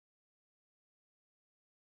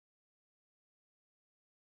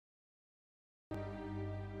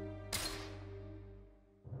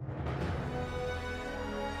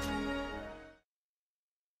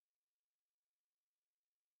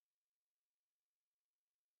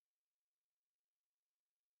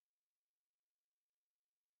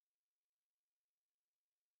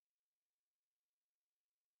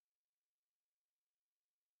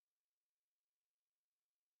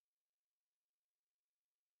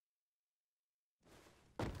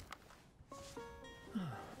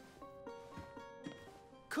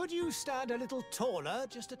Could you stand a little taller,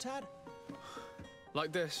 just a tad?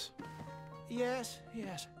 Like this? Yes,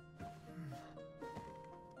 yes.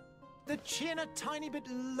 The chin a tiny bit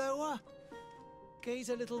lower. Gaze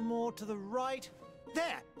a little more to the right.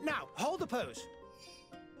 There! Now, hold the pose.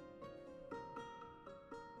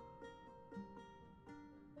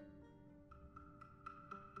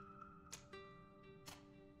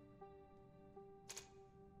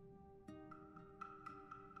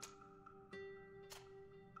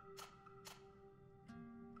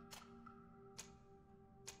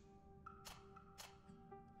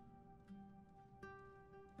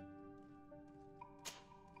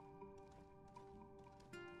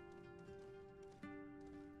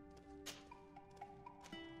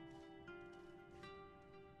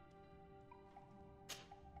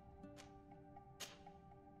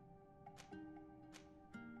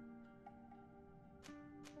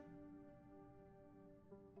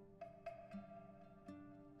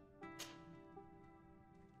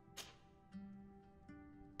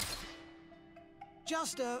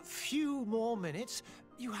 Just a few more minutes.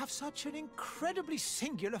 You have such an incredibly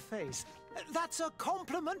singular face. That's a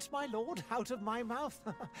compliment, my lord, out of my mouth.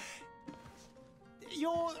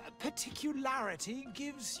 Your particularity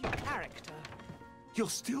gives you character. You're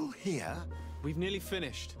still here? We've nearly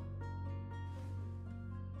finished.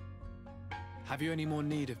 Have you any more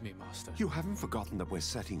need of me, Master? You haven't forgotten that we're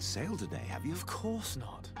setting sail today, have you? Of course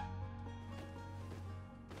not.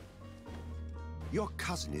 Your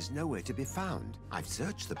cousin is nowhere to be found. I've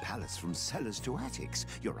searched the palace from cellars to attics.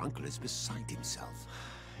 Your uncle is beside himself.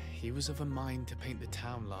 He was of a mind to paint the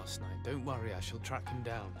town last night. Don't worry, I shall track him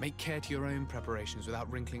down. Make care to your own preparations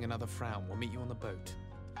without wrinkling another frown. We'll meet you on the boat.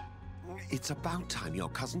 It's about time your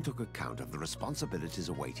cousin took account of the responsibilities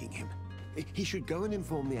awaiting him. He should go and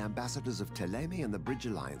inform the ambassadors of Telemi and the Bridge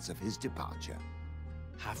Alliance of his departure.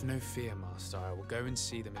 Have no fear, Master. I will go and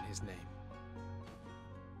see them in his name.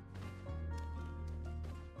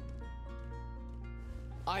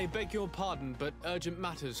 I beg your pardon, but urgent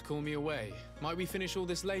matters call me away. Might we finish all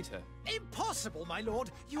this later? Impossible, my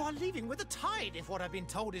lord. You are leaving with the tide, if what I've been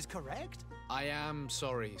told is correct. I am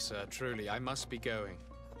sorry, sir. Truly, I must be going.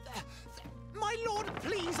 My lord,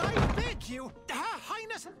 please, I beg you. Her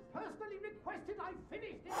Highness has personally requested I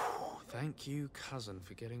finish this. Oh, thank you, cousin,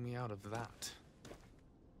 for getting me out of that.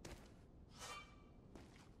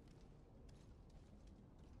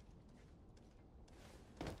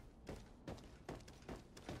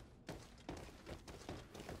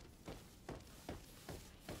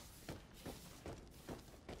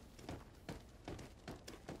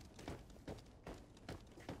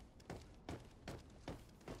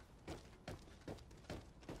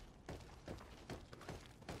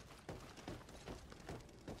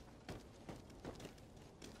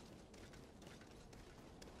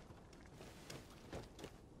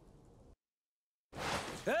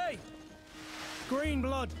 Hey! Green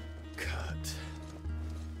blood! Kurt.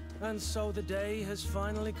 And so the day has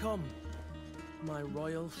finally come. My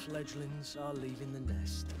royal fledglings are leaving the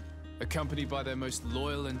nest. Accompanied by their most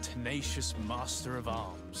loyal and tenacious master of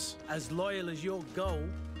arms. As loyal as your goal.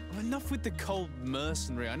 Well, enough with the cold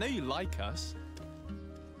mercenary. I know you like us.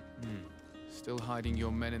 Still hiding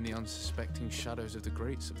your men in the unsuspecting shadows of the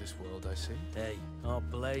greats of this world, I see. Hey, our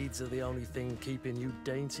blades are the only thing keeping you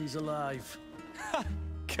dainties alive.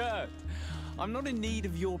 Kurt, I'm not in need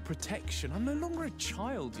of your protection. I'm no longer a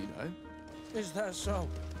child, you know. Is that so?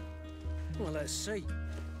 Well, let's see.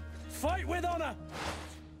 Fight with honor!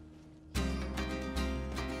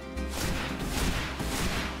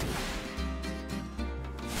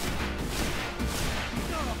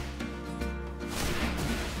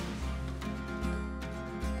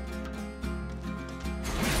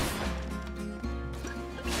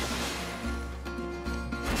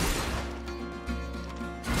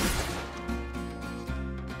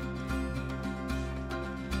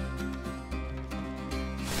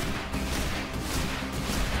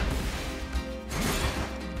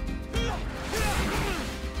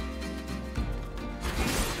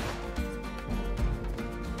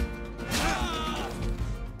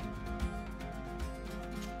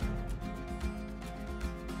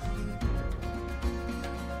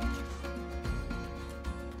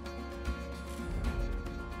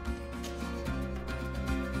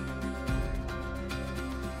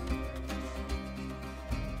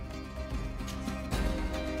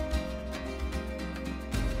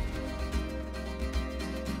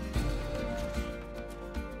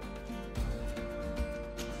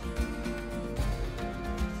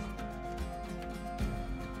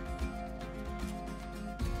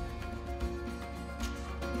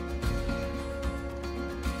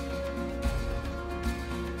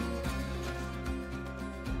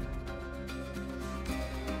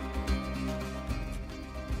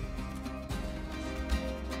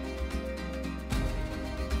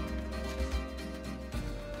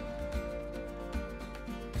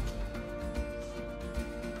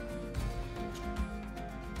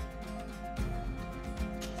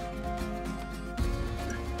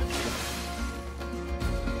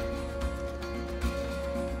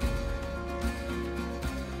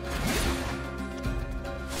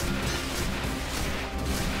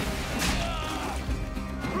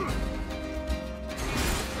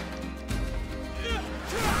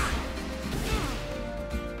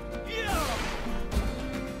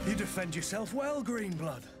 defend yourself well,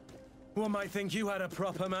 Greenblood. One might think you had a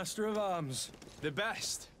proper master of arms. The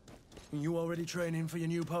best. You already training for your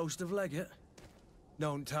new post of legate?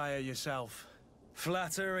 Don't tire yourself.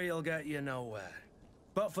 Flattery'll get you nowhere.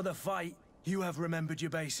 But for the fight, you have remembered your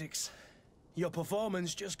basics. Your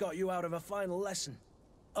performance just got you out of a final lesson.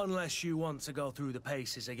 Unless you want to go through the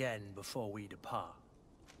paces again before we depart.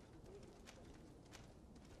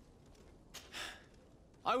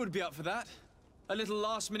 I would be up for that. A little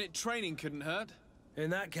last-minute training couldn't hurt. In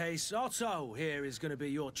that case, Otto here is going to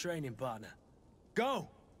be your training partner. Go!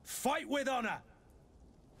 Fight with honor!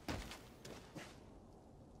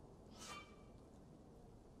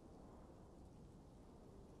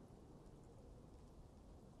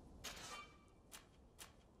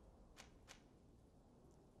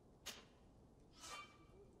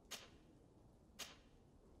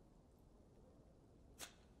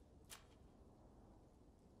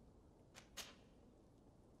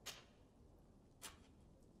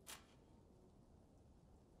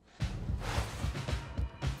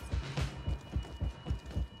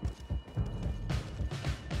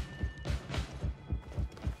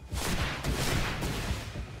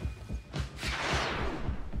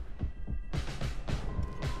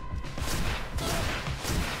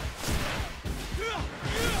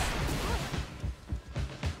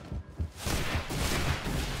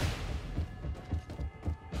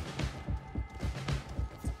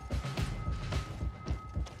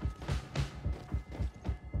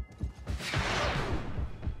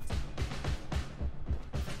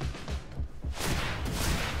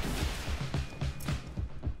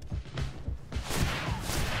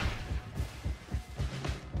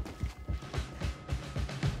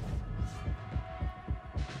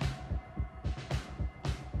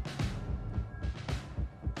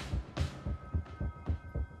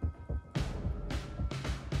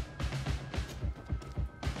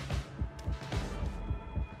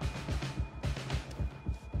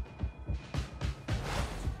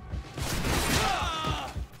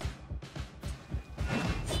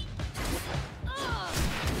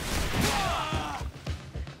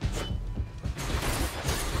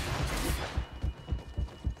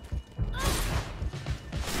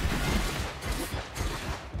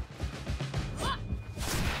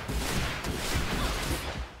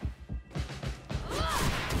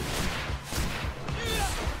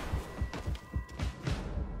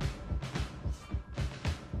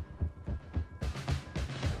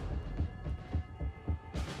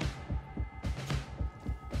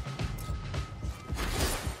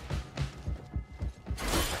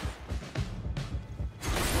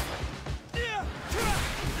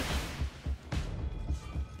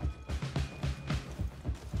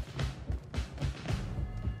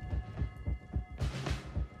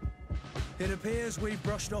 It appears we've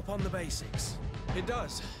brushed up on the basics. It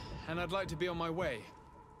does, and I'd like to be on my way.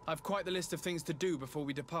 I've quite the list of things to do before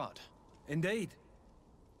we depart. Indeed.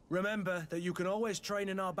 Remember that you can always train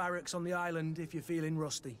in our barracks on the island if you're feeling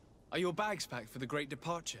rusty. Are your bags packed for the great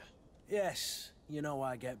departure? Yes, you know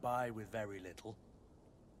I get by with very little.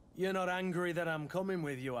 You're not angry that I'm coming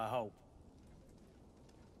with you, I hope.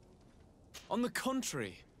 On the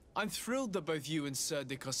contrary, I'm thrilled that both you and Sir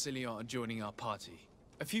de Corsilion are joining our party.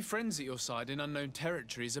 A few friends at your side in unknown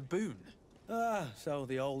territory is a boon. Ah, so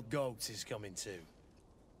the old goat is coming too.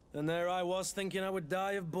 And there I was thinking I would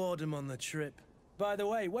die of boredom on the trip. By the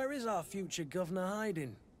way, where is our future governor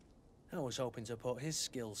hiding? I was hoping to put his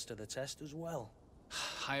skills to the test as well.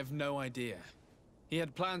 I have no idea. He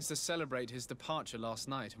had plans to celebrate his departure last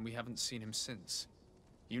night, and we haven't seen him since.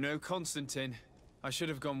 You know Constantine. I should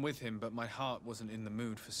have gone with him, but my heart wasn't in the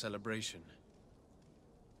mood for celebration.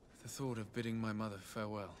 The thought of bidding my mother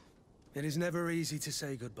farewell. It is never easy to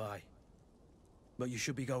say goodbye. But you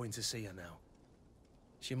should be going to see her now.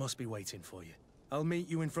 She must be waiting for you. I'll meet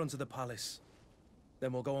you in front of the palace.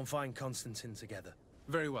 Then we'll go and find Constantine together.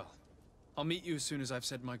 Very well. I'll meet you as soon as I've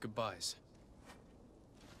said my goodbyes.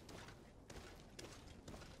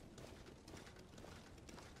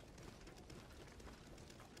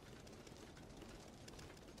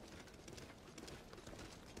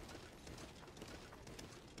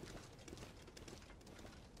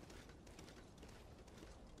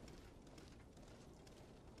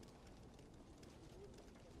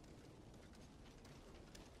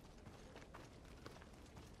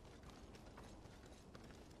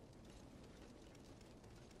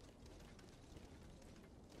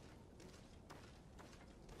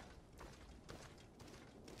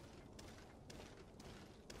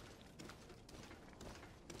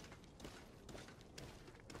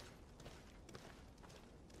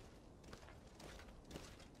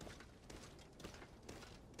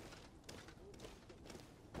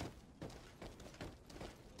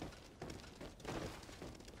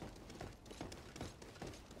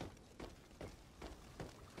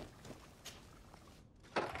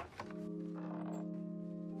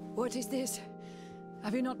 What is this?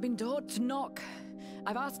 Have you not been taught to knock?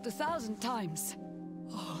 I've asked 1,000 times.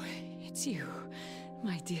 Oh, it's you,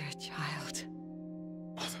 my dear child.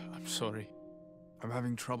 Mother, I'm sorry. I'm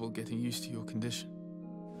having trouble getting used to your condition.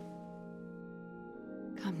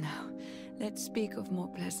 Come now, let's speak of more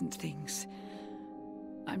pleasant things.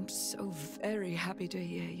 I'm so very happy to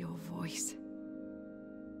hear your voice.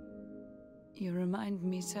 You remind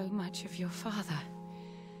me so much of your father.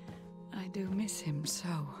 I do miss him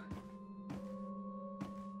so.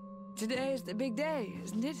 Today is the big day,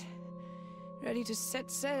 isn't it? Ready to set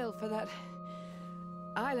sail for that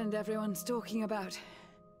island everyone's talking about.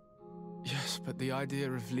 Yes, but the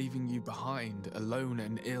idea of leaving you behind, alone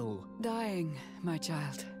and ill... Dying, my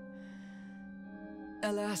child.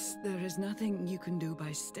 Alas, there is nothing you can do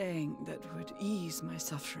by staying that would ease my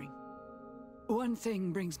suffering. One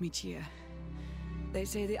thing brings me cheer. They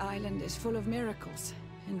say the island is full of miracles,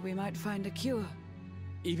 and we might find a cure.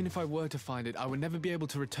 Even if I were to find it, I would never be able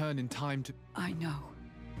to return in time to... I know.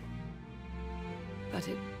 But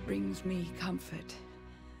it brings me comfort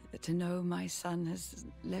to know my son has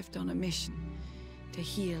left on a mission to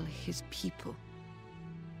heal his people.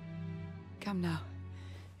 Come now.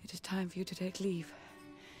 It is time for you to take leave.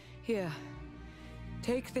 Here,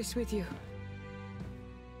 take this with you.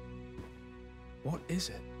 What is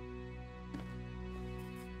it?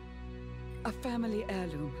 A family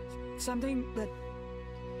heirloom. Something that...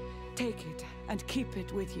 Take it and keep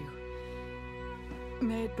it with you.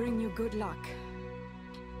 May it bring you good luck.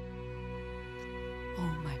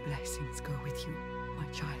 All my blessings go with you, my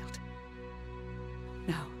child.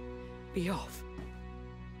 Now, be off.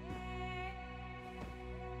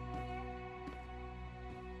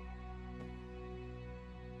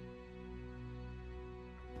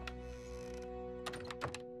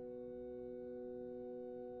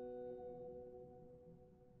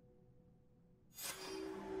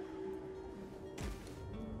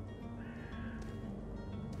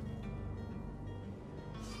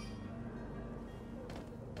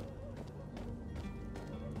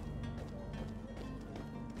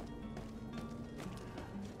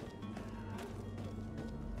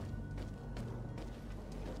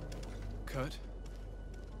 Kurt?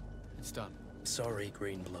 It's done. Sorry,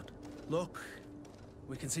 Greenblood. Look,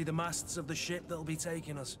 we can see the masts of the ship that'll be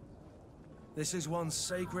taking us. This is one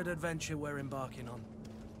sacred adventure we're embarking on.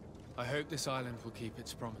 I hope this island will keep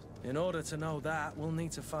its promise. In order to know that, we'll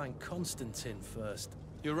need to find Constantine first.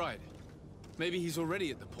 You're right. Maybe he's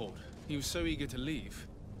already at the port. He was so eager to leave.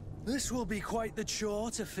 This will be quite the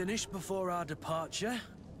chore to finish before our departure.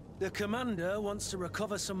 The commander wants to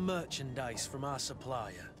recover some merchandise from our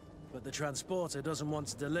supplier, but the transporter doesn't want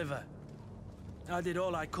to deliver. I did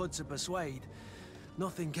all I could to persuade.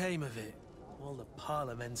 Nothing came of it. All the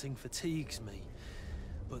parliamenting fatigues me.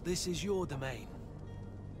 But this is your domain.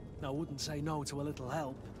 I wouldn't say no to a little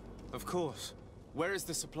help. Of course. Where is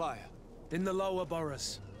the supplier? In the lower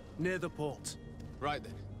boroughs, near the port. Right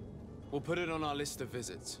then. We'll put it on our list of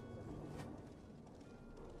visits.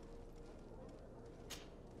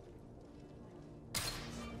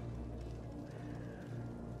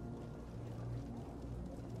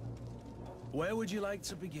 Where would you like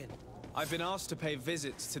to begin? I've been asked to pay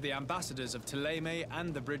visits to the ambassadors of Thélème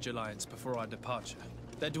and the Bridge Alliance before our departure.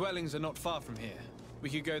 Their dwellings are not far from here. We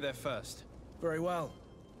could go there first. Very well.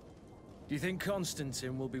 Do you think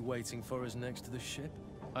Constantine will be waiting for us next to the ship?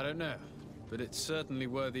 I don't know, but it's certainly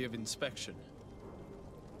worthy of inspection.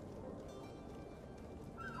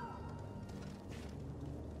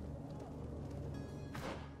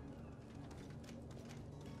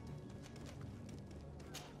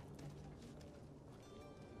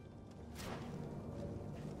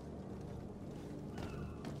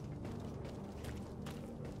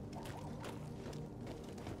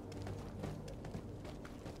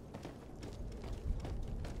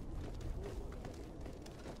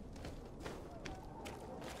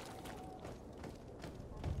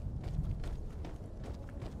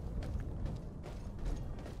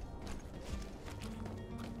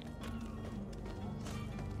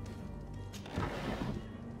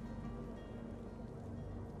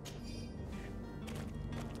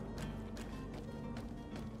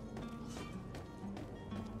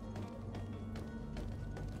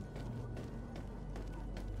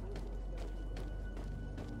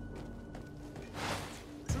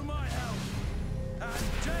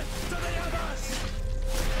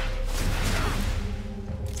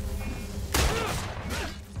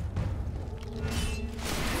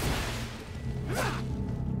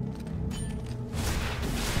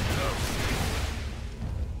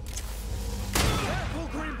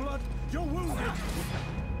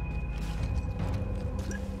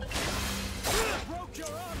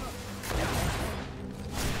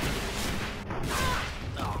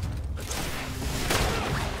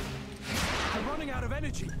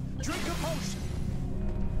 energy. Drink a potion.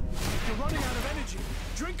 You're running out of energy.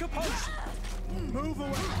 Drink a potion. Move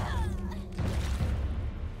away.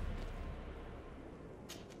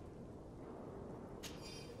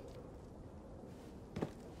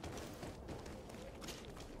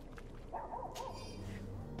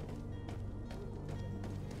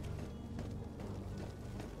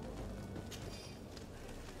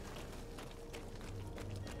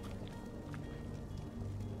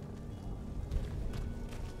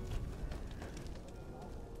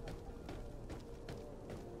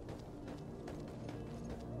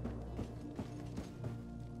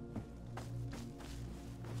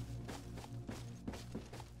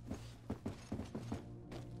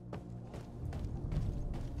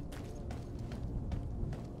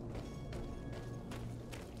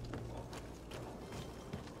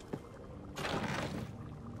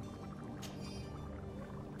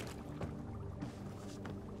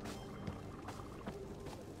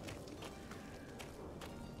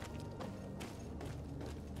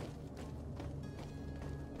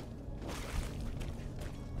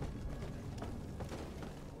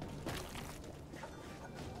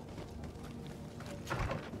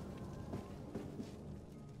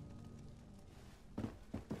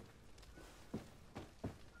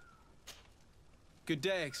 Good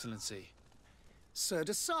day, Excellency. Sir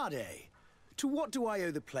de Sardet, to what do I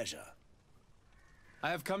owe the pleasure?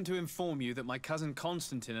 I have come to inform you that my cousin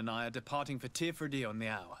Constantine and I are departing for Tirfredi on the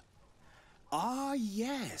hour. Ah,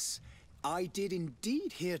 yes. I did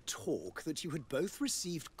indeed hear talk that you had both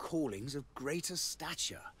received callings of greater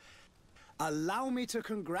stature. Allow me to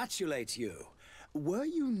congratulate you. Were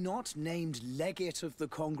you not named legate of the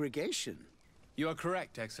congregation? You are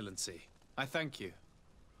correct, Excellency. I thank you.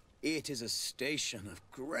 It is a station of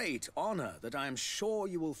great honor that I am sure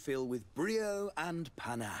you will fill with brio and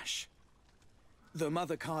panache. The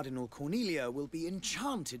Mother Cardinal Cornelia will be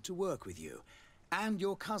enchanted to work with you, and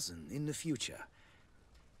your cousin in the future.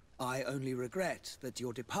 I only regret that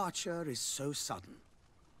your departure is so sudden.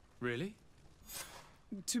 Really?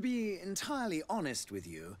 To be entirely honest with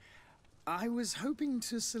you, I was hoping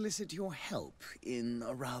to solicit your help in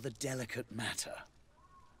a rather delicate matter.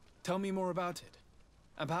 Tell me more about it.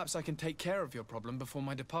 And perhaps I can take care of your problem before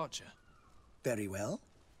my departure. Very well.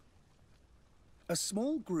 A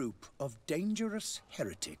small group of dangerous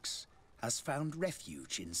heretics has found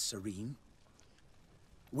refuge in Serene.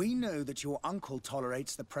 We know that your uncle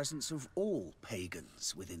tolerates the presence of all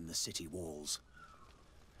pagans within the city walls.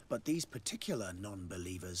 But these particular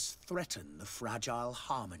non-believers threaten the fragile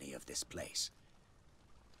harmony of this place.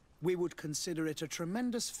 We would consider it a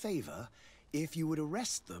tremendous favor if you would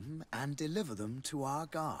arrest them and deliver them to our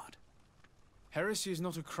guard. Heresy is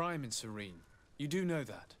not a crime in Serene. You do know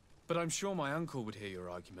that. But I'm sure my uncle would hear your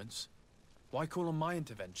arguments. Why call on my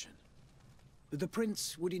intervention? The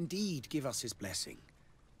prince would indeed give us his blessing,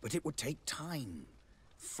 but it would take time.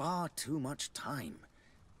 Far too much time.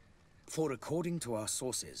 For according to our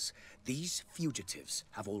sources, these fugitives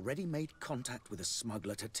have already made contact with a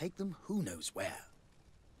smuggler to take them who knows where.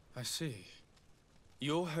 I see.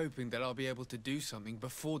 You're hoping that I'll be able to do something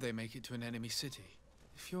before they make it to an enemy city.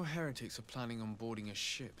 If your heretics are planning on boarding a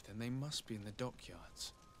ship, then they must be in the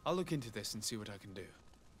dockyards. I'll look into this and see what I can do.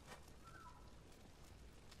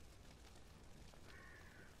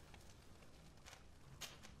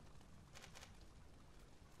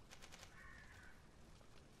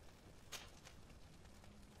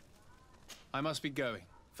 I must be going.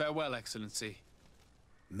 Farewell, Excellency.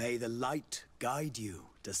 May the light guide you,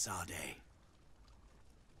 de Sardet.